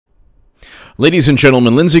Ladies and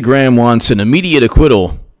gentlemen, Lindsey Graham wants an immediate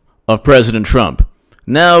acquittal of President Trump.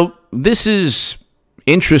 Now, this is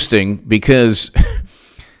interesting because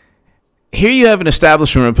here you have an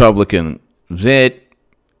establishment Republican that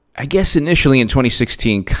I guess initially in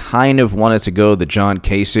 2016 kind of wanted to go the John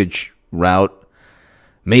Kasich route,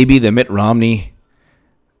 maybe the Mitt Romney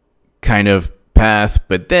kind of path,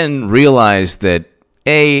 but then realized that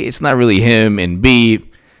A, it's not really him, and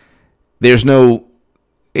B,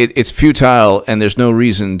 it's futile, and there's no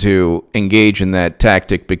reason to engage in that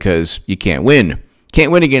tactic because you can't win. Can't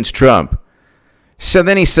win against Trump. So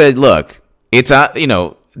then he said, look,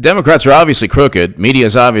 Democrats are obviously crooked. Media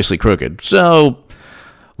is obviously crooked. So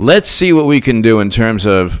let's see what we can do in terms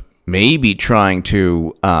of maybe trying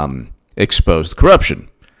to expose the corruption.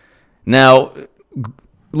 Now,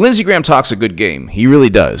 Lindsey Graham talks a good game. He really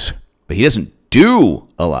does. But he doesn't do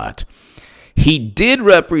a lot. He did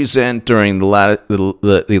represent during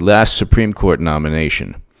the last Supreme Court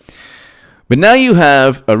nomination. But now you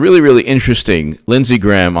have a really, really interesting Lindsey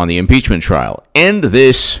Graham on the impeachment trial. End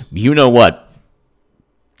this, you-know-what,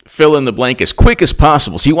 fill in the blank as quick as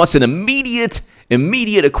possible. So he wants an immediate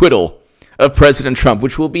acquittal of President Trump,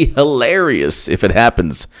 which will be hilarious if it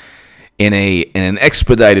happens in an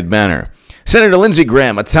expedited manner. Senator Lindsey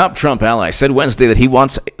Graham, a top Trump ally, said Wednesday that he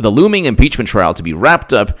wants the looming impeachment trial to be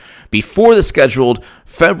wrapped up before the scheduled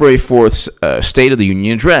February 4th State of the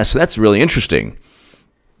Union address. That's really interesting.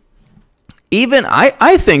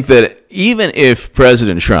 I think that even if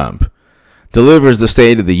President Trump delivers the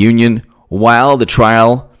State of the Union while the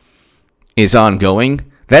trial is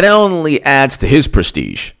ongoing, that only adds to his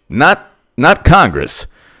prestige, not Congress.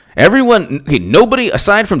 Nobody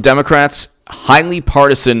aside from Democrats, highly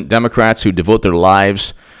partisan Democrats who devote their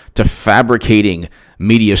lives to fabricating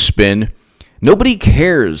media spin, nobody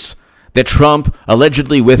cares that Trump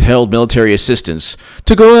allegedly withheld military assistance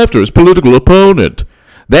to go after his political opponent.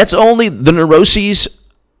 That's only the neuroses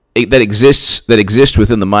that exist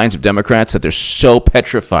within the minds of Democrats, that they're so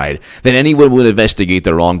petrified that anyone would investigate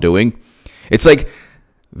their wrongdoing. It's like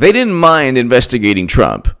they didn't mind investigating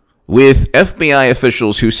Trump with FBI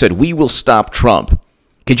officials who said, "We will stop Trump."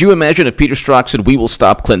 Could you imagine if Peter Strzok said, "We will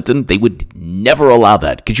stop Clinton"? They would never allow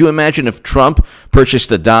that. Could you imagine if Trump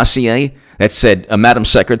purchased a dossier that said a Madam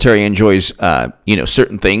Secretary enjoys,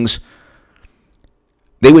 certain things?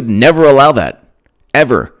 They would never allow that,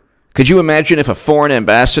 ever. Could you imagine if a foreign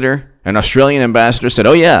ambassador, an Australian ambassador, said,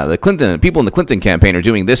 "Oh yeah, the people in the Clinton campaign are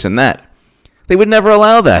doing this and that"? They would never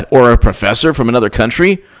allow that. Or a professor from another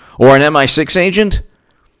country, or an MI6 agent.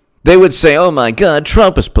 They would say, "Oh my God,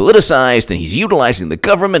 Trump is politicized and he's utilizing the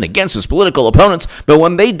government against his political opponents." But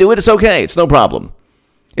when they do it, it's okay. It's no problem.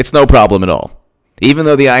 It's no problem at all. Even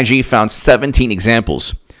though the IG found 17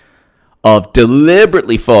 examples of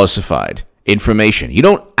deliberately falsified information. You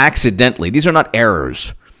don't accidentally. These are not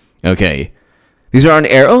errors. Okay? These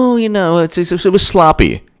aren't errors. Oh, it was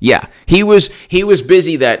sloppy. Yeah, he was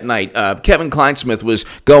busy that night. Kevin Kleinsmith was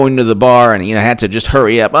going to the bar and had to just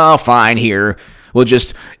hurry up. Oh, fine, here. We'll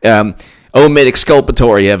just omit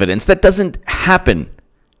exculpatory evidence. That doesn't happen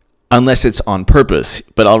unless it's on purpose.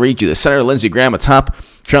 But I'll read you this. Senator Lindsey Graham, a top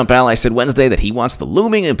Trump ally, said Wednesday that he wants the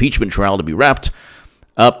looming impeachment trial to be wrapped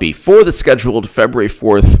up before the scheduled February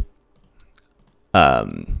 4th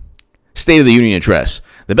State of the Union address.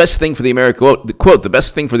 The best thing for the the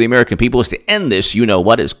best thing for the American people is to end this,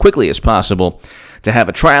 as quickly as possible, to have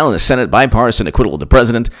a trial in the Senate, bipartisan acquittal of the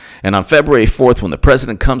president, and on February 4th, when the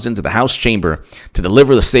president comes into the House chamber to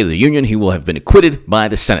deliver the State of the Union, he will have been acquitted by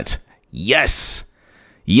the Senate. Yes.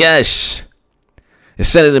 Yes. The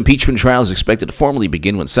Senate impeachment trial is expected to formally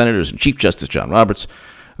begin when Senators and Chief Justice John Roberts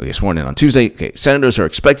will get sworn in on Tuesday. Senators are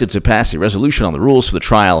expected to pass a resolution on the rules for the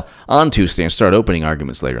trial on Tuesday and start opening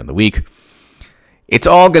arguments later in the week. It's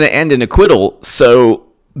all going to end in acquittal, so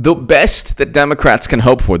the best that Democrats can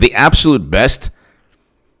hope for, the absolute best,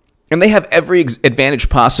 and they have every advantage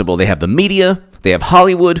possible. They have the media, they have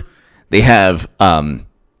Hollywood, they have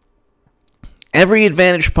every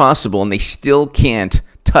advantage possible, and they still can't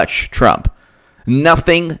touch Trump.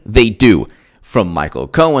 Nothing they do, from Michael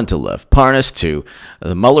Cohen to Lev Parnas to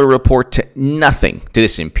the Mueller report to nothing, to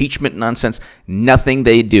this impeachment nonsense, nothing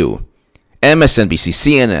they do. MSNBC,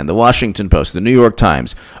 CNN, The Washington Post, The New York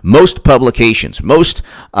Times, most publications, most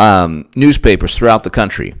newspapers throughout the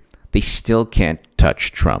country, they still can't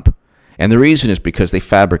touch Trump. And the reason is because they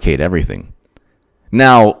fabricate everything.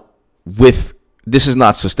 Now, this is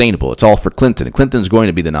not sustainable. It's all for Clinton, and Clinton's going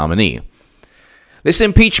to be the nominee. This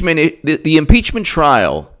impeachment, the impeachment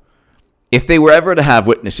trial, if they were ever to have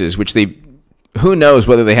witnesses, which who knows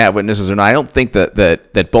whether they have witnesses or not. I don't think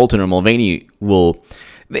that Bolton or Mulvaney will.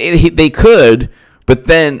 They could, But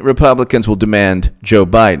then Republicans will demand Joe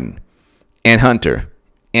Biden and Hunter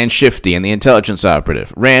and Shifty and the intelligence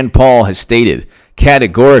operative. Rand Paul has stated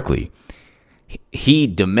categorically he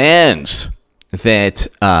demands that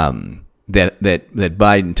that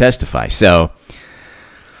Biden testify. So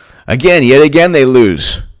yet again they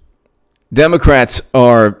lose. Democrats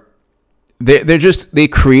are they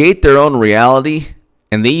create their own reality,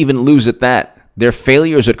 and they even lose at that. They're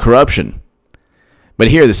failures at corruption. But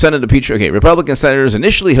here, the Senate impeachment. Okay, Republican senators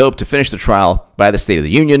initially hoped to finish the trial by the State of the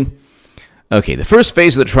Union. Okay, the first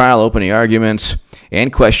phase of the trial, opening arguments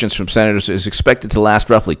and questions from senators, is expected to last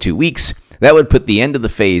roughly 2 weeks. That would put the end of the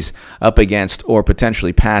phase up against or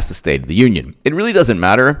potentially past the State of the Union. It really doesn't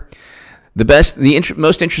matter. The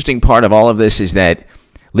most interesting part of all of this is that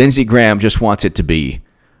Lindsey Graham just wants it to be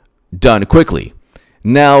done quickly.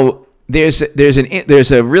 Now, there's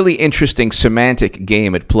a really interesting semantic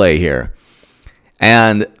game at play here.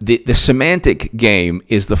 And the semantic game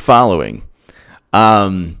is the following.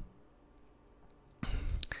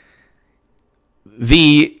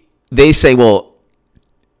 They say, well,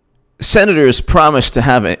 senators promised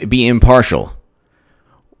to be impartial.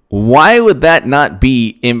 Why would that not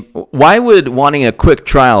be? Why would wanting a quick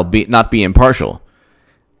trial not be impartial?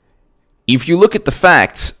 If you look at the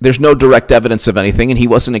facts, there's no direct evidence of anything, and he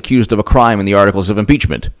wasn't accused of a crime in the articles of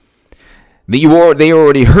impeachment. They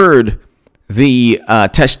already heard the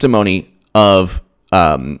testimony of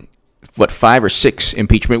 5 or 6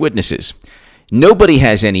 impeachment witnesses. Nobody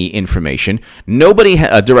has any information. Nobody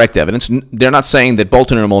direct evidence. They're not saying that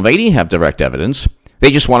Bolton or Mulvaney have direct evidence.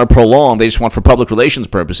 They just want to prolong. They just want, for public relations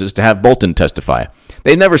purposes, to have Bolton testify.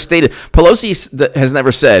 They've never stated. Pelosi has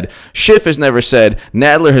never said. Schiff has never said.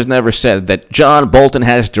 Nadler has never said that John Bolton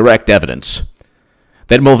has direct evidence.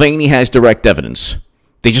 That Mulvaney has direct evidence.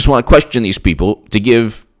 They just want to question these people to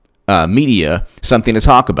give media something to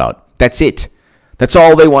talk about. That's it. That's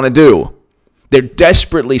all they want to do. They're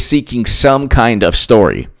desperately seeking some kind of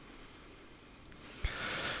story.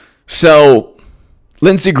 So,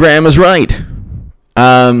 Lindsey Graham is right.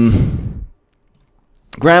 Graham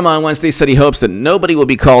on Wednesday said he hopes that nobody will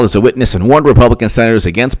be called as a witness and warned Republican senators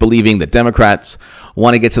against believing that Democrats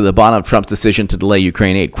want to get to the bottom of Trump's decision to delay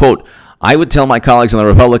Ukraine aid. Quote, I would tell my colleagues on the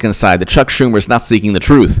Republican side that Chuck Schumer is not seeking the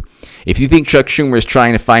truth. If you think Chuck Schumer is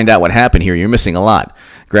trying to find out what happened here, you're missing a lot.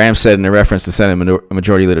 Graham said in a reference to Senate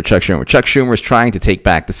Majority Leader Chuck Schumer. Chuck Schumer is trying to take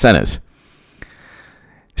back the Senate.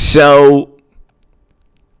 So,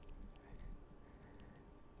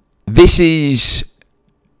 this is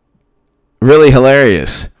really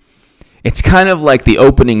hilarious. It's kind of like the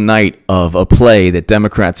opening night of a play that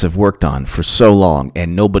Democrats have worked on for so long,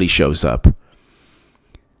 and nobody shows up.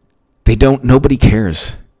 Nobody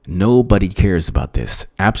cares. Nobody cares about this.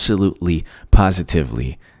 Absolutely,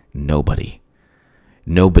 positively, nobody.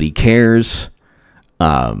 Nobody cares.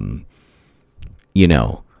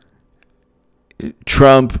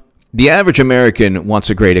 Trump, the average American wants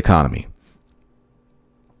a great economy.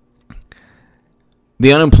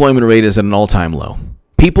 The unemployment rate is at an all-time low.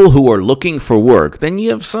 People who are looking for work, then you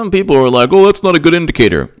have some people who are like, oh, that's not a good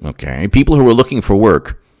indicator. Okay, people who are looking for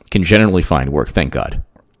work can generally find work, thank God.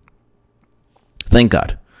 Thank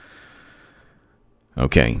God.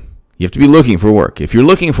 Okay, you have to be looking for work. If you're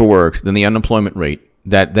looking for work, then the unemployment rate,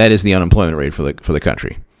 that is the unemployment rate for the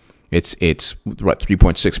country. It's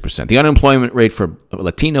 3.6%. The unemployment rate for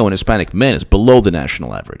Latino and Hispanic men is below the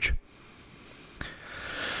national average.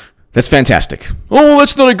 That's fantastic. Oh,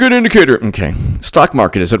 that's not a good indicator. Okay. Stock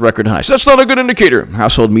market is at record highs. That's not a good indicator.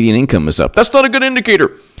 Household median income is up. That's not a good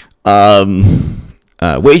indicator.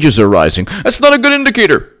 Wages are rising. That's not a good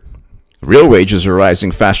indicator. Real wages are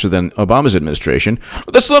rising faster than Obama's administration.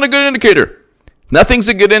 That's not a good indicator. Nothing's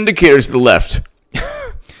a good indicator to the left.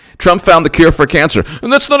 Trump found the cure for cancer,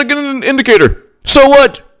 and that's not a good indicator. So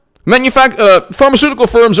what? Pharmaceutical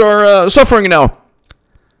firms are suffering now.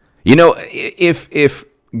 If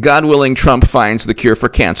God willing, Trump finds the cure for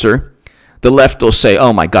cancer, the left will say,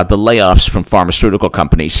 oh my God, the layoffs from pharmaceutical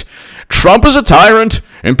companies. Trump is a tyrant.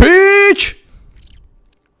 Impeach!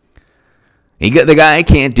 The guy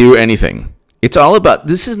can't do anything. It's all about,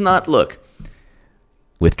 look,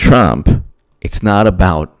 with Trump, it's not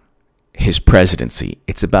about his presidency.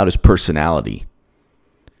 It's about his personality.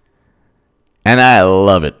 And I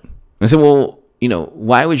love it. I said, well,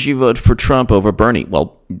 why would you vote for Trump over Bernie?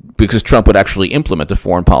 Well, because Trump would actually implement a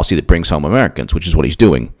foreign policy that brings home Americans, which is what he's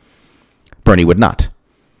doing. Bernie would not.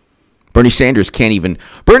 Bernie Sanders can't even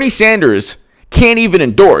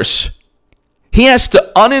endorse. He has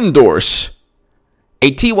to unendorse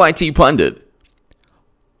a TYT pundit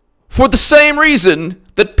for the same reason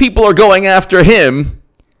that people are going after him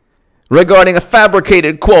regarding a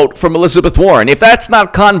fabricated quote from Elizabeth Warren. If that's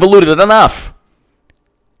not convoluted enough.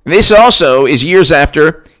 This also is years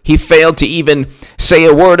after he failed to even say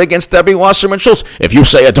a word against Debbie Wasserman Schultz. If you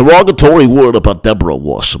say a derogatory word about Deborah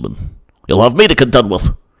Wasserman, you'll have me to contend with.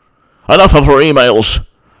 Enough of her emails.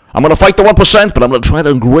 I'm going to fight the 1%, but I'm going to try to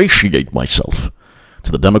ingratiate myself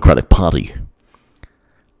to the Democratic Party.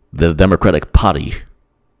 The Democratic Party.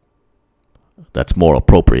 That's more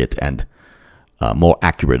appropriate and more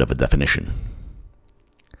accurate of a definition.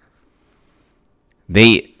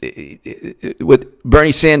 With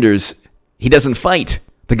Bernie Sanders, he doesn't fight.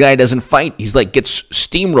 The guy doesn't fight. He's like gets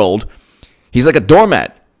steamrolled. He's like a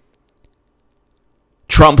doormat.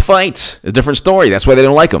 Trump fights. A different story. That's why they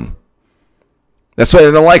don't like him. That's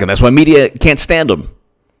why media can't stand him.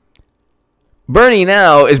 Bernie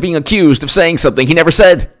now is being accused of saying something he never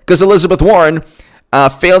said because Elizabeth Warren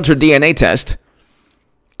failed her DNA test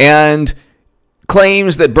and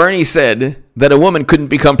claims that Bernie said that a woman couldn't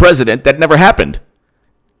become president. That never happened.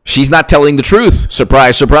 She's not telling the truth.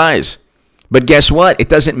 Surprise, surprise. But guess what? It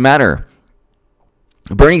doesn't matter.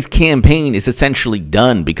 Bernie's campaign is essentially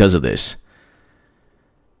done because of this.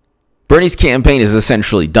 Bernie's campaign is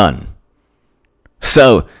essentially done.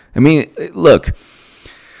 So, I mean, look,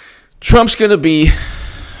 Trump's going to be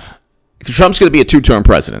a two-term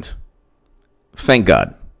president. Thank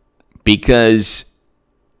God. Because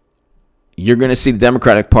you're going to see the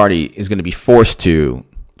Democratic Party is going to be forced to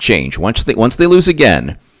change. Once they lose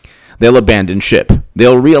again, they'll abandon ship.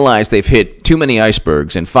 They'll realize they've hit too many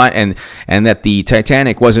icebergs and that the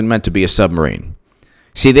Titanic wasn't meant to be a submarine.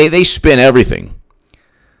 See, they spin everything.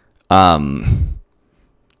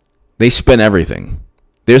 They spin everything.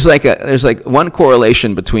 There's like one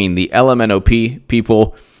correlation between the LMNOP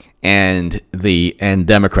people and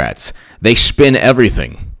Democrats. They spin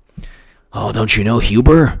everything. Oh, don't you know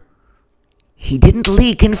Huber? He didn't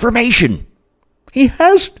leak information. He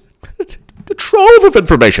has a trove of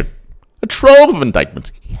information. A trove of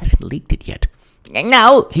indictments. He hasn't leaked it yet.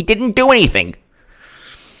 No, he didn't do anything.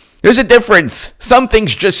 There's a difference. Some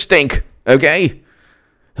things just stink, okay?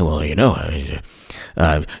 Well, you know,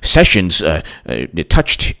 Sessions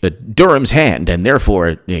touched Durham's hand, and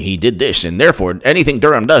therefore he did this, and therefore anything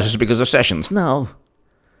Durham does is because of Sessions. No.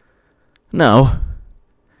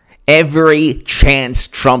 Every chance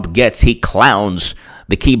Trump gets, he clowns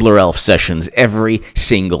the Keebler Elf Sessions. Every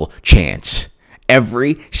single chance.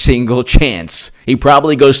 Every single chance. He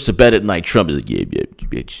probably goes to bed at night. Trump is like,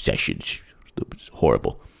 yeah, Sessions. It's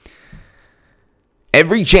horrible.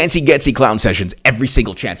 Every chance he gets, he clowns Sessions. Every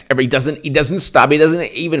single chance. He doesn't stop. He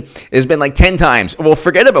doesn't even. There's been like 10 times. Well,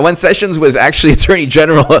 forget about when Sessions was actually Attorney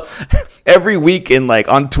General. Every week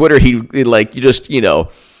on Twitter, he just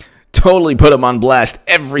totally put him on blast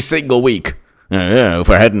every single week. Yeah, if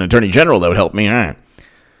I had an Attorney General, that would help me. And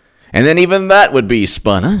then even that would be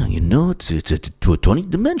spun. It's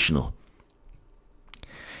 20-dimensional.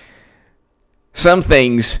 Some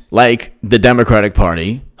things, like the Democratic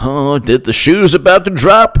Party, did the shoes about to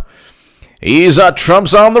drop?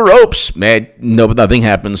 Trump's on the ropes. Man, no, but nothing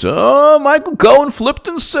happens. Oh, Michael Cohen flipped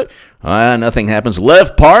and said, nothing happens.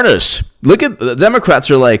 Lev Parnas. Look at, the Democrats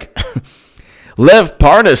are like, Lev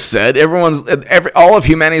Parnas said, all of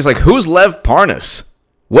humanity's like, who's Lev Parnas?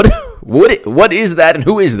 What is that and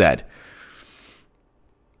who is that?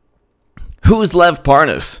 Who's Lev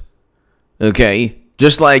Parnas? Okay.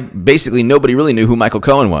 Just like basically nobody really knew who Michael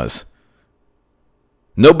Cohen was.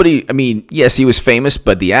 Nobody, I mean, yes, he was famous,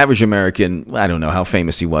 but the average American, I don't know how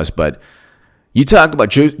famous he was, but you talk about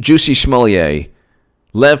Jussie Smollett,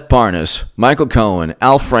 Lev Parnas, Michael Cohen,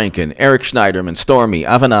 Al Franken, Eric Schneiderman, Stormy,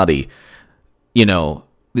 Avenatti,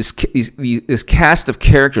 this cast of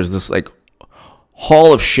characters, this like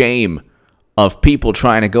hall of shame of people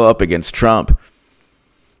trying to go up against Trump.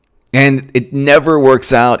 And it never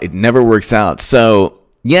works out. So,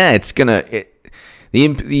 yeah, the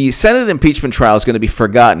Senate impeachment trial is going to be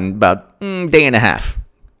forgotten about a day and a half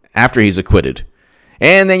after he's acquitted.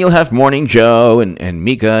 And then you'll have Morning Joe and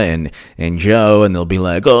Mika and Joe, and they'll be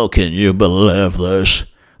like, oh, can you believe this?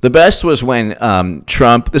 The best was when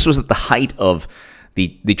Trump, this was at the height of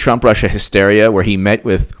the Trump-Russia hysteria, where he met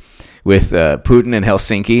with Putin in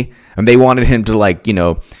Helsinki, and they wanted him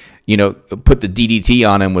to, put the DDT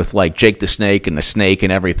on him with like Jake the Snake and the snake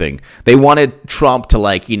and everything. They wanted Trump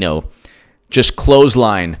to just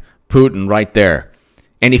clothesline Putin right there.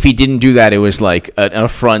 And if he didn't do that, it was like an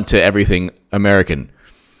affront to everything American.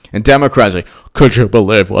 And Democrats are like, could you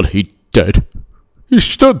believe what he did? He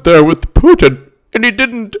stood there with Putin and he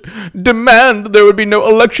didn't demand there would be no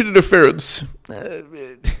election interference.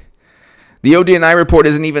 The ODNI report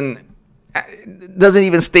isn't even doesn't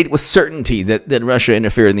even state with certainty that Russia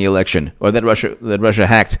interfered in the election or that Russia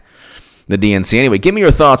hacked the DNC. Anyway, give me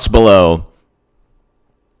your thoughts below.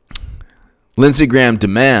 Lindsey Graham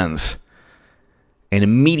demands an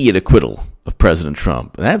immediate acquittal of President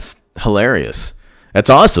Trump. That's hilarious. That's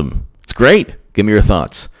awesome. It's great. Give me your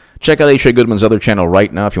thoughts. Check out H.A. Goodman's other channel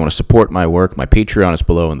right now if you want to support my work. My Patreon is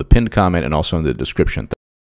below in the pinned comment and also in the description.